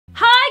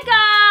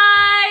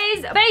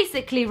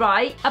basically,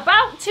 right,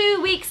 about 2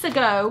 weeks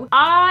ago,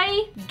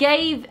 I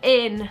gave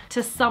in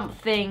to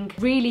something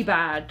really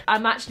bad.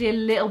 I'm actually a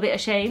little bit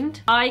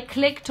ashamed. I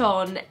clicked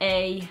on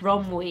a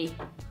Romwe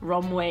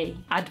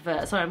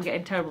advert. Sorry, I'm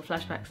getting terrible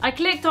flashbacks. I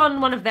clicked on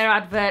one of their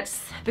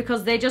adverts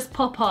because they just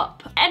pop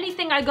up.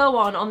 Anything I go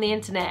on the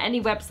internet, any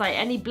website,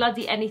 any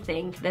bloody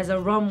anything, there's a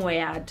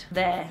Romwe ad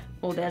there,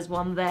 or there's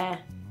one there.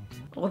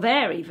 Or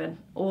there even,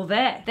 or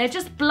there. They're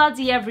just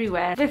bloody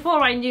everywhere.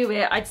 Before I knew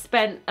it, I'd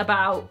spent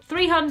about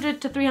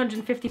 300 to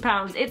 350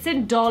 pounds. It's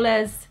in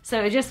dollars,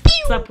 so it just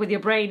f***s up with your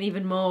brain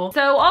even more.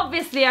 So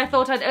obviously I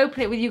thought I'd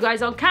open it with you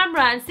guys on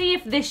camera and see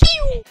if this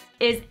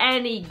is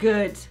any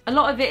good. A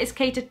lot of it is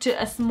catered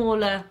to a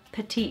smaller,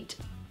 petite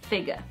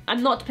figure.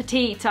 I'm not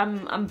petite,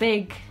 I'm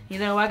big. You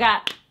know, I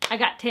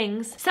got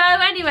tings. So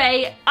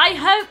anyway, I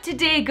hope to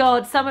dear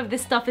God some of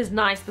this stuff is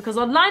nice because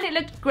online it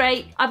looked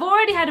great. I've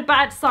already had a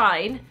bad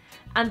sign.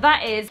 And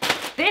that is,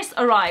 this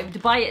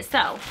arrived by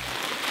itself.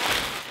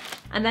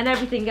 And then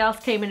everything else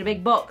came in a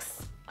big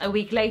box a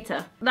week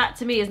later. That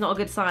to me is not a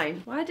good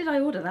sign. Why did I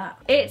order that?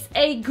 It's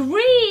a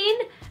green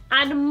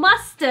and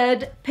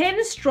mustard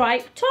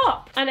pinstripe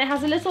top. And it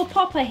has a little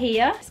popper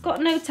here. It's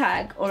got no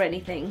tag or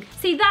anything.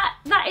 See,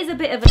 that is a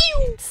bit of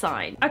a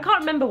sign. I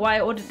can't remember why I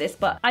ordered this,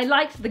 but I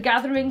liked the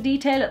gathering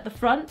detail at the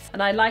front.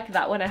 And I like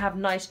that when I have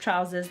nice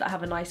trousers that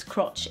have a nice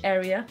crotch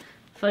area.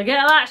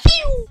 Forget that.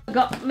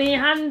 Got me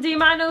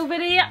handyman over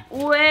here.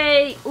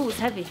 Wait. Oh, it's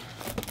heavy.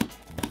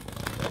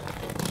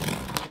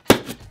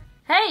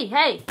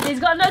 Hey, he's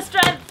got no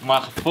strength. My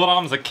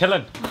forearms are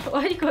killing.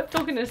 Why are you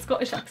talking in a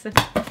Scottish accent?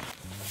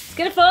 It's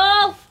gonna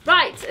fall.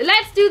 Right,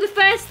 let's do the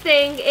first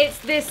thing. It's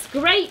this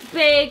great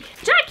big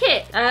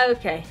jacket.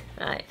 Okay,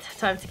 right,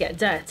 time to get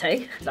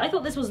dirty. I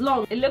thought this was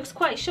long. It looks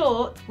quite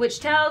short, which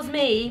tells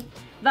me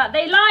that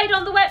they lied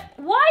on the web.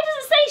 Why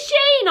does it say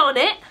Shane on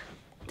it?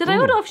 Did I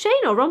order off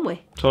Shane or Romwe?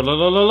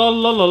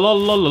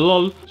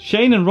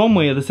 Shane and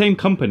Romwe are the same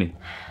company.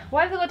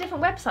 Why have they got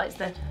different websites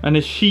then? And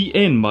it's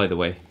Shein, by the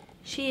way.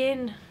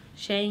 Shein,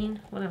 Shane,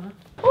 whatever.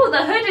 Oh,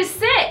 the hood is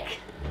sick,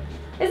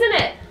 isn't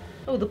it?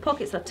 Oh, the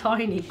pockets are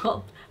tiny.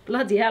 God,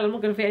 bloody hell, I'm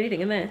not going to fit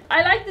anything in there.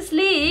 I like the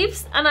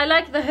sleeves and I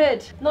like the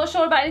hood. Not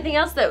sure about anything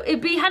else though.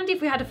 It'd be handy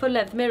if we had a full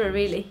length mirror,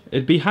 really.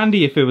 It'd be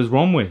handy if it was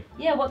Romwe.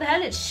 Yeah, what the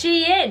hell? It's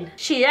Shein.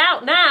 She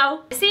out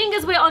now. Seeing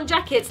as we're on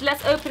jackets,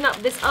 let's open up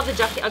this other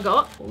jacket I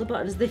got. All the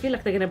buttons, they feel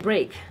like they're going to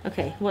break.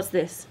 Okay, what's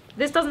this?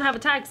 This doesn't have a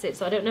tag sit,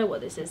 so I don't know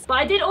what this is. But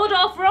I did order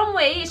off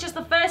Romwe, it's just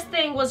the first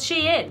thing was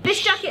Shein.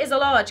 This jacket is a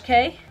large,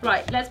 okay?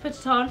 Right, let's put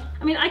it on.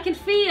 I mean, I can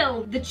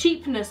feel the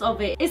cheapness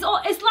of it. It's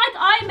like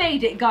I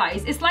made it,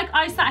 guys. It's like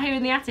I sat here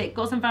in the attic,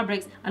 got some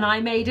fabrics, and I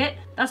made it.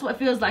 That's what it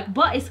feels like,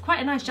 but it's quite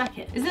a nice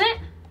jacket, isn't it?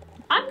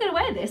 I'm gonna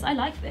wear this, I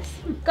like this.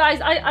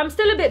 Guys, I'm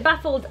still a bit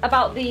baffled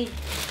about the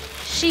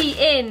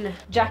Shein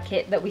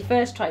jacket that we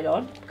first tried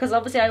on, because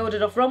obviously I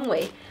ordered off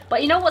Romwe.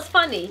 But you know what's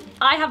funny?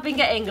 I have been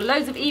getting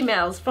loads of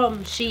emails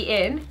from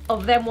Shein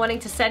of them wanting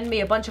to send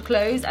me a bunch of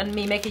clothes and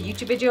me make a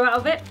YouTube video out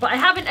of it. But I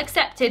haven't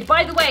accepted.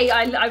 By the way,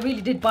 I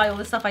really did buy all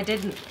the stuff. I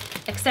didn't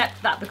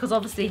accept that because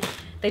obviously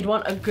they'd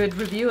want a good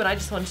review and I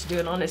just wanted to do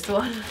an honest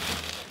one.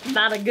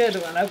 Not a good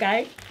one,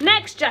 okay?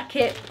 Next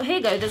jacket. Oh, here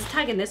you go, there's a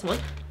tag in this one.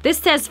 This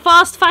says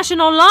Fast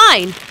Fashion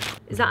Online.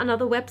 Is that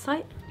another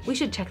website? We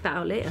should check that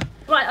out later.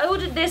 Right, I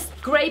ordered this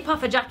grey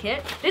puffer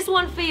jacket. This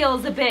one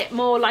feels a bit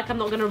more like I'm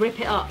not gonna rip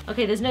it up.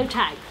 Okay, there's no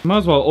tag. Might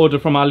as well order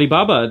from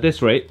Alibaba at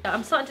this rate.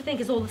 I'm starting to think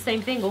it's all the same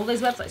thing. All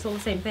those websites are all the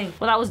same thing.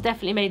 Well, that was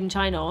definitely made in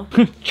China.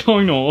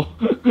 China.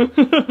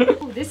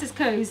 Ooh, this is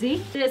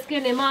cozy. This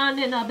skinny man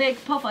in a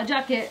big puffer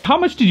jacket. How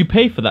much did you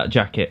pay for that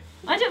jacket?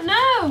 I don't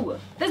know.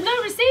 There's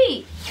no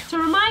receipt to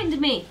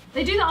remind me.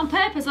 They do that on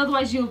purpose,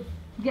 otherwise you'll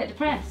get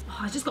depressed. Oh,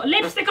 I just got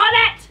lipstick on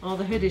it! Oh,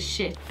 the hood is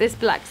shit. This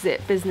black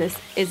zip business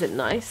isn't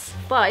nice.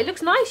 But it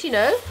looks nice, you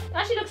know. It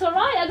actually looks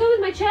alright. I'll go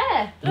with my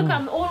chair. Look,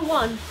 I'm all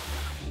one.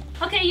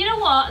 Okay, you know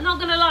what? Not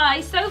gonna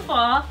lie. So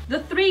far, the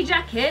 3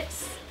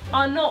 jackets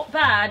are not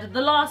bad. The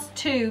last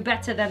 2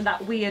 better than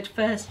that weird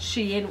first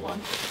Shein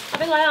one. I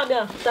think I am,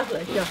 yeah.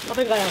 Definitely, yeah. I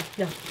think I am,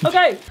 yeah.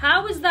 Okay.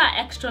 How is that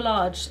extra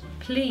large?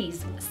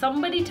 Please,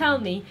 somebody tell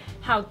me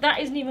how that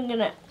isn't even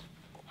gonna...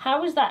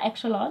 How is that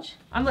extra large?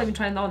 I'm not even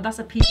trying that on. That's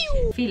a piece.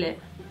 Feel it.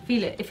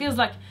 Feel it. It feels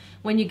like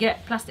when you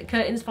get plastic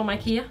curtains from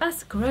IKEA.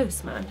 That's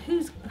gross, man.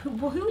 Who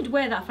would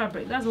wear that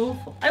fabric? That's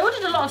awful. I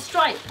ordered a lot of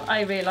stripe,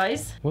 I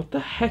realise. What the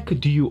heck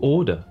do you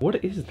order?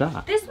 What is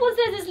that? This one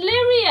says it's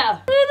Lyria.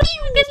 Who the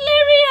fuck is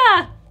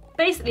Lyria?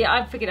 Basically,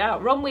 I've figured it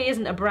out. Romwe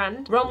isn't a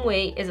brand.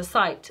 Romwe is a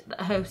site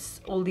that hosts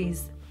all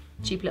these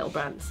cheap little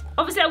brands.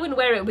 Obviously I wouldn't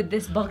wear it with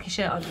this bulky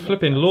shirt underneath.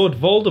 Flipping Lord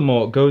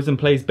Voldemort goes and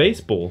plays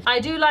baseball.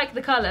 I do like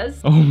the colours.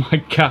 Oh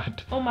my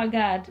god. Oh my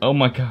god. Oh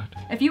my god.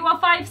 If you are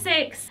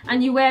 5'6"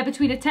 and you wear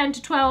between a 10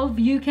 to 12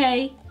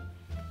 UK,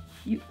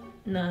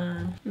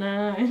 no.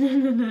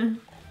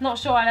 Not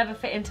sure I'll ever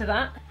fit into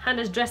that.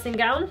 Hannah's dressing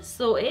gown,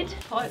 sorted.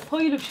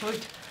 Pile of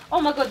shite. Oh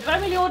my god, did I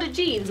really order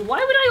jeans? Why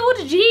would I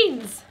order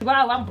jeans?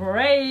 Wow, I'm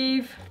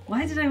brave.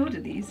 Why did I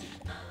order these?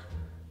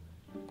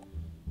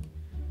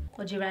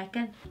 What do you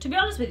reckon? To be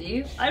honest with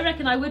you, I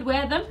reckon I would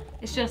wear them.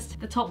 It's just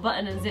the top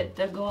button and zip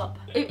don't go up.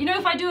 You know,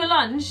 if I do a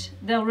lunge,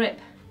 they'll rip.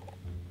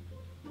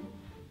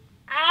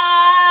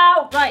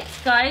 Ow! Right,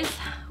 guys.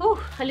 Ooh,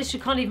 I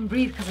literally can't even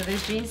breathe because of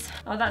those jeans.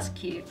 Oh, that's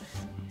cute.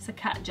 It's a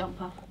cat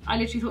jumper. I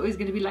literally thought it was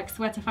going to be like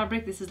sweater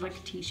fabric. This is like a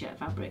t-shirt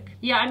fabric.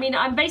 Yeah, I mean,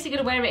 I'm basically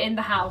going to wear it in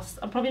the house.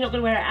 I'm probably not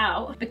going to wear it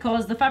out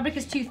because the fabric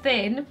is too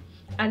thin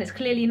and it's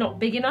clearly not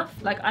big enough.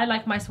 Like, I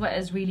like my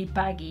sweaters really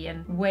baggy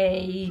and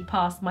way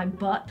past my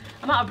butt.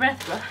 I'm out of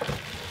breath, bro.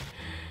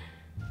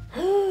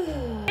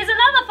 Here's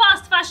another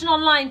fast fashion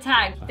online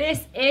tag.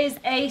 This is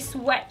a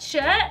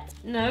sweatshirt.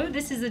 No,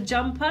 this is a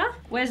jumper.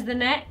 Where's the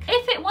neck?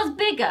 If it was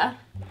bigger,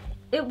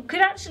 it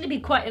could actually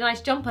be quite a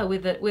nice jumper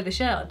with a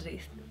shirt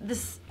underneath.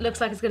 This looks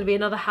like it's going to be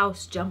another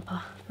house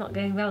jumper. Not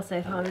going well so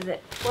far, is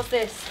it? What's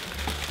this?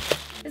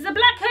 It's a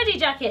black hoodie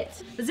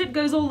jacket. The zip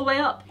goes all the way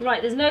up.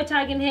 Right, there's no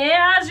tag in here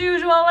as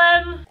usual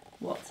then.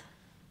 What?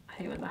 I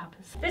hate when that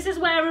happens. This is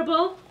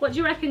wearable. What do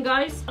you reckon,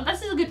 guys? Oh,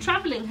 this is a good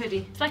traveling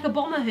hoodie. It's like a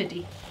bomber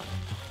hoodie.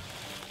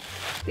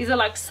 These are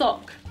like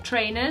sock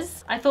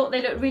trainers. I thought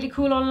they looked really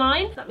cool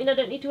online. Does that mean I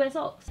don't need to wear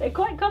socks? They're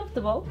quite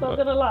comfortable, not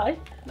gonna lie.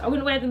 I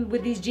wouldn't wear them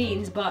with these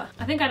jeans, but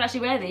I think I'd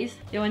actually wear these.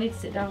 Yo, I need to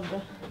sit down,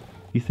 bro.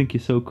 You think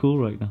you're so cool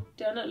right now?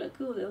 Do I not look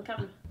cool on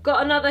camera?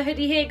 Got another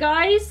hoodie here,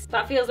 guys.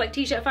 That feels like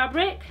t-shirt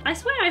fabric. I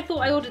swear I thought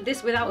I ordered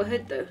this without a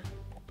hood though.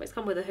 But it's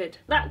come with a hood.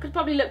 That could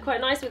probably look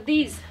quite nice with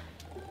these.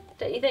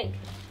 Don't you think?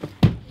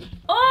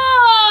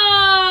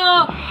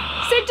 Oh!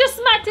 Sid just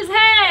smacked his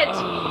head.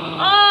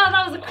 Oh,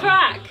 that was a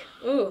crack.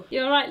 Ooh,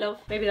 you alright, love?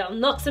 Maybe that'll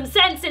knock some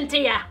sense into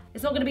ya.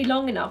 It's not going to be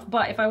long enough,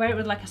 but if I wear it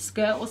with like a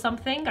skirt or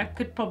something, I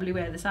could probably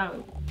wear this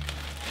out.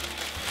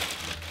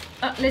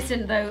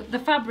 Listen though, the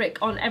fabric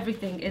on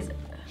everything is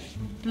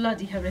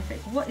bloody horrific.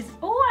 What is...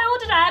 Oh, I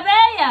ordered a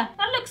abaya.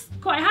 That looks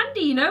quite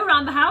handy, you know,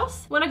 around the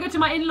house when I go to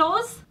my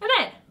in-laws, isn't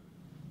it?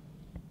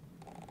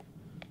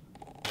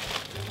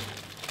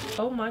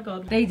 Oh my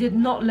god. They did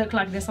not look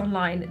like this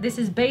online. This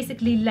is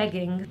basically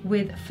leggings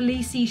with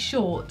fleecy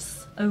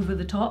shorts over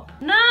the top.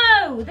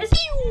 No! This...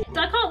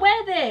 I can't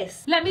wear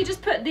this. Let me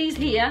just put these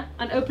here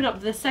and open up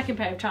the second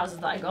pair of trousers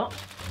that I got.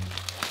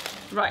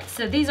 Right,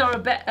 so these are a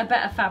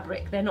better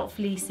fabric. They're not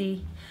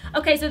fleecy.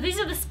 Okay, so these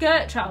are the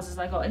skirt trousers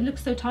I got. It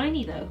looks so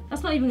tiny though.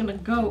 That's not even gonna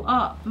go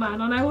up,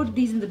 man. And I ordered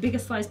these in the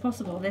biggest size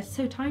possible. They're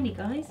so tiny,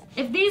 guys.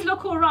 If these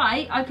look all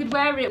right, I could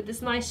wear it with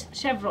this nice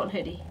chevron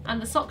hoodie.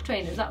 And the sock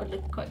trainers, that would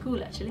look quite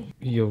cool actually.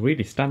 You're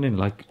really standing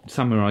like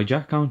Samurai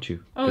Jack, aren't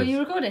you? Oh, you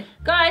recording?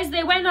 Guys,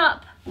 they went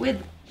up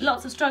with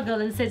lots of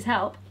struggle and Sid's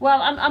help. Well,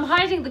 I'm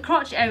hiding the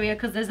crotch area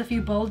because there's a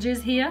few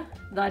bulges here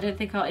that I don't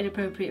think are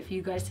inappropriate for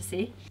you guys to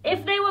see.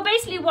 If they were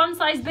basically one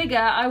size bigger,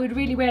 I would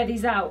really wear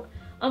these out.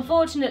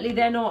 Unfortunately,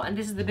 they're not, and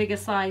this is the bigger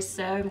size,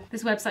 so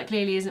this website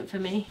clearly isn't for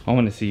me. I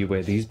want to see you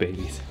wear these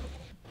babies.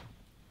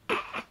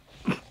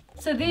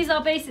 So these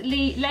are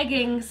basically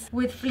leggings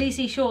with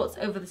fleecy shorts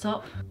over the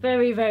top.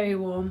 Very, very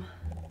warm.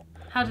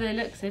 How do they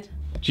look, Sid?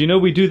 Do you know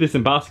we do this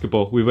in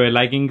basketball? We wear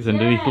leggings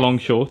underneath long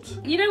shorts.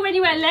 You know when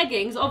you wear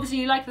leggings, obviously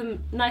you like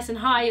them nice and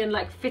high and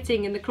like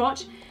fitting in the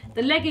crotch.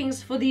 The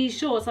leggings for these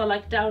shorts are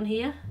like down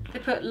here. They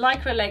put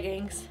lycra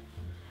leggings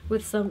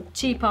with some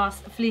cheap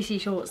ass fleecy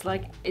shorts.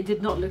 Like, it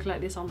did not look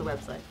like this on the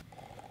website.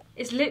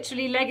 It's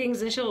literally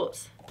leggings and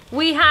shorts.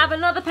 We have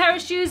another pair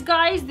of shoes,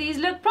 guys. These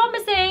look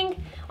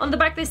promising. On the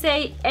back they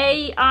say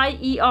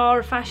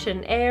AIER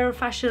Fashion, Air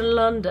Fashion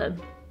London.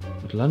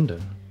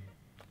 London?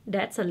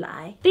 That's a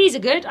lie. These are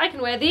good. I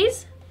can wear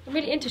these. I'm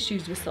really into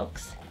shoes with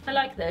socks. I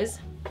like those.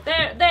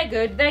 They're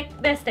good.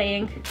 They're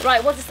staying.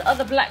 Right, what's this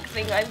other black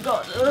thing I've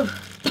got?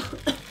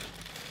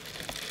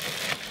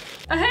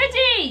 A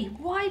hoodie!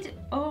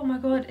 Oh my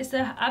god, it's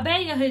a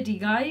abaya hoodie,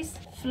 guys.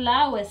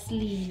 Flower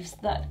sleeves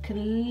that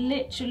can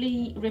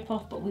literally rip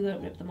off, but we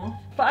won't rip them off.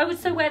 But I would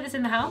still wear this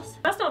in the house.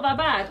 That's not that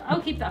bad.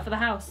 I'll keep that for the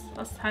house.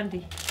 That's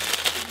handy.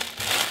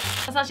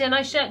 That's actually a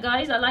nice shirt,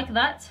 guys. I like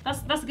that.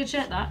 That's a good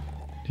shirt, that.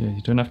 Yeah,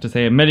 you don't have to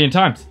say it a million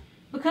times.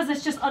 Because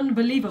it's just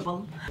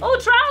unbelievable. Oh,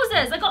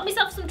 trousers! I got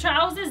myself some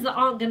trousers that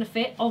aren't gonna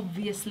fit,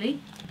 obviously.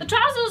 The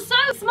trousers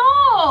are so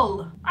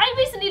small! I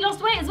recently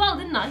lost weight as well,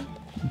 didn't I?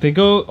 They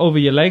go over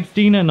your legs,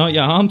 Dina, not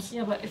your arms.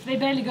 Yeah, but if they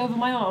barely go over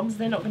my arms,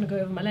 they're not gonna go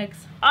over my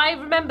legs. I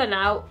remember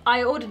now,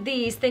 I ordered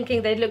these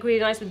thinking they'd look really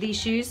nice with these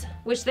shoes,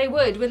 which they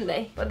would, wouldn't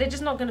they? But they're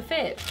just not gonna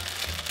fit.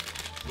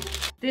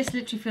 This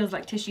literally feels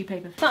like tissue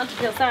paper. Starting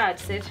to feel sad,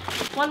 Sid.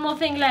 One more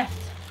thing left.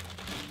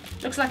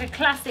 Looks like a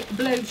classic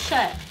blowed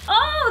shirt.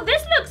 Oh,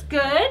 this looks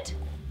good.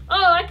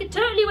 Oh, I could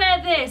totally wear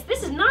this.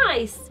 This is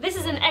nice. This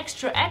is an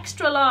extra,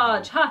 extra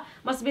large. Huh,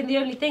 must have been the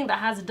only thing that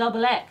has a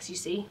double X, you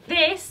see.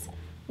 This,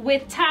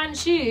 with tan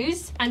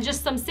shoes and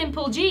just some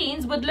simple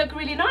jeans, would look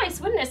really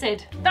nice, wouldn't it,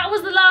 Sid? That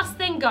was the last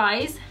thing,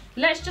 guys.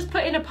 Let's just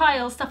put in a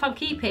pile stuff I'm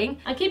keeping.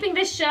 I'm keeping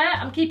this shirt,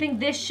 I'm keeping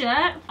this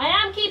shirt. I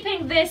am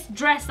keeping this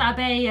dress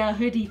abaya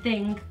hoodie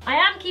thing. I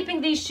am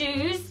keeping these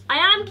shoes. I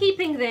am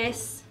keeping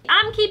this.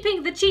 I'm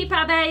keeping the cheap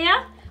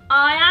abaya.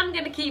 I am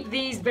gonna keep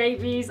these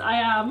babies, I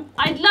am.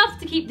 I'd love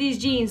to keep these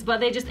jeans, but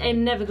they just ain't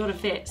never gonna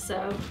fit,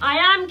 so. I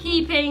am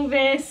keeping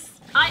this.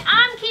 I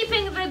am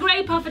keeping the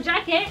grey puffer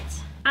jacket,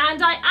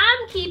 and I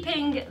am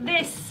keeping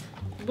this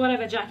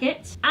whatever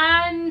jacket,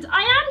 and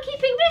I am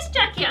keeping this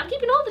jacket. I'm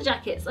keeping all the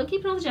jackets. I'm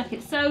keeping all the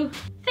jackets. So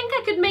I think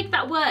I could make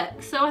that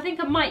work. So I think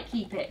I might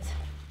keep it.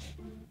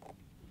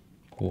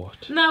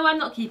 What? No, I'm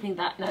not keeping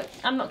that. No,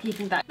 I'm not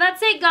keeping that.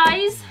 That's it,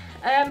 guys.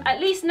 At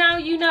least now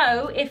you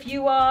know if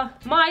you are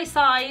my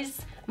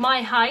size,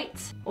 my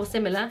height, or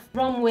similar,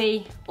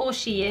 Romwe or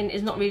Shein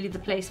is not really the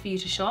place for you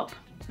to shop.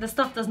 The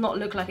stuff does not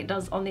look like it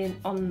does on the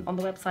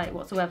website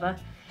whatsoever.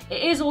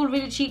 It is all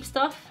really cheap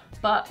stuff,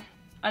 but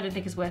I don't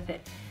think it's worth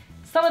it.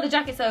 Some of the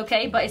jackets are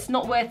okay, but it's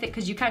not worth it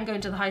because you can go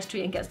into the high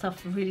street and get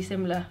stuff really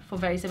similar for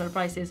very similar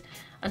prices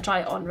and try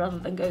it on rather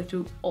than go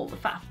through all the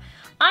faff.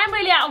 I'm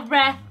really out of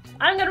breath.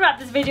 I'm gonna wrap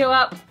this video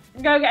up,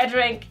 go get a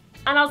drink,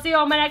 and I'll see you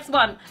on my next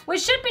one,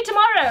 which should be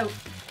tomorrow.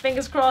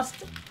 Fingers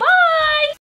crossed. Bye!